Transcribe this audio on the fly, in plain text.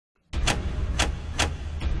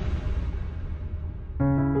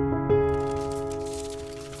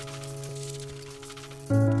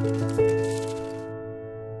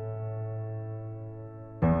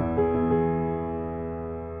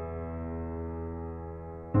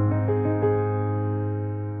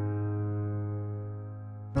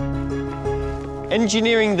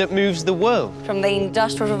Engineering that moves the world. From the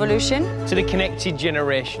Industrial Revolution to the connected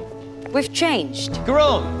generation. we've changed,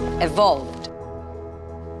 Grown. evolved.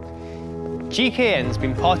 GKN's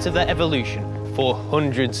been part of that evolution for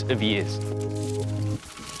hundreds of years.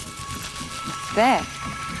 There,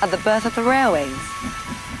 at the birth of the railways.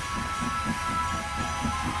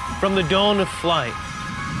 From the dawn of flight.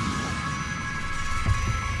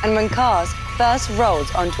 And when cars first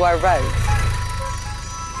rolled onto our roads.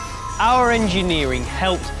 Our engineering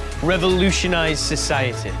helped revolutionize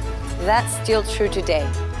society. That's still true today.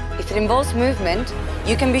 If it involves movement,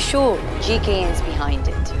 you can be sure GKN's behind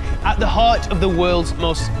it. At the heart of the world's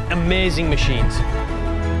most amazing machines.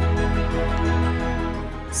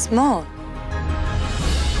 Small.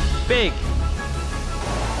 Big.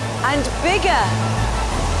 And bigger.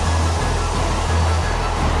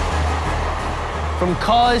 From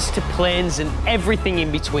cars to planes and everything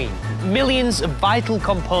in between. Millions of vital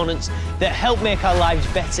components that help make our lives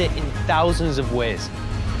better in thousands of ways.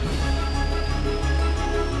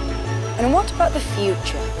 And what about the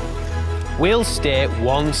future? We'll stay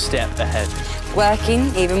one step ahead.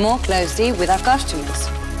 Working even more closely with our customers,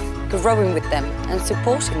 growing with them and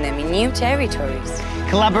supporting them in new territories.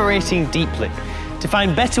 Collaborating deeply to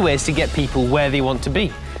find better ways to get people where they want to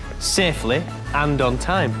be, safely and on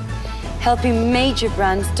time. Helping major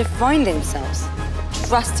brands define themselves,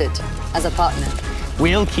 trusted as a partner.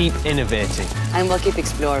 We'll keep innovating. And we'll keep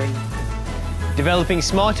exploring. Developing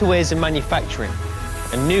smarter ways of manufacturing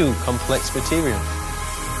and new complex materials.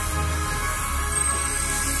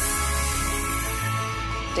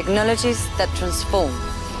 Technologies that transform,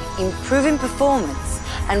 improving performance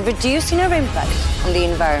and reducing our impact on the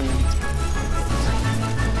environment.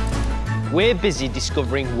 We're busy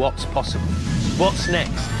discovering what's possible. What's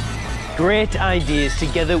next? Great ideas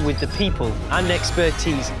together with the people and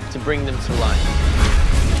expertise to bring them to life.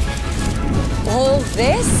 All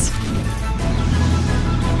this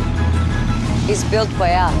is built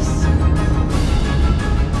by us.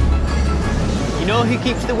 You know who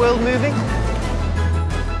keeps the world moving?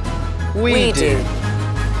 We do.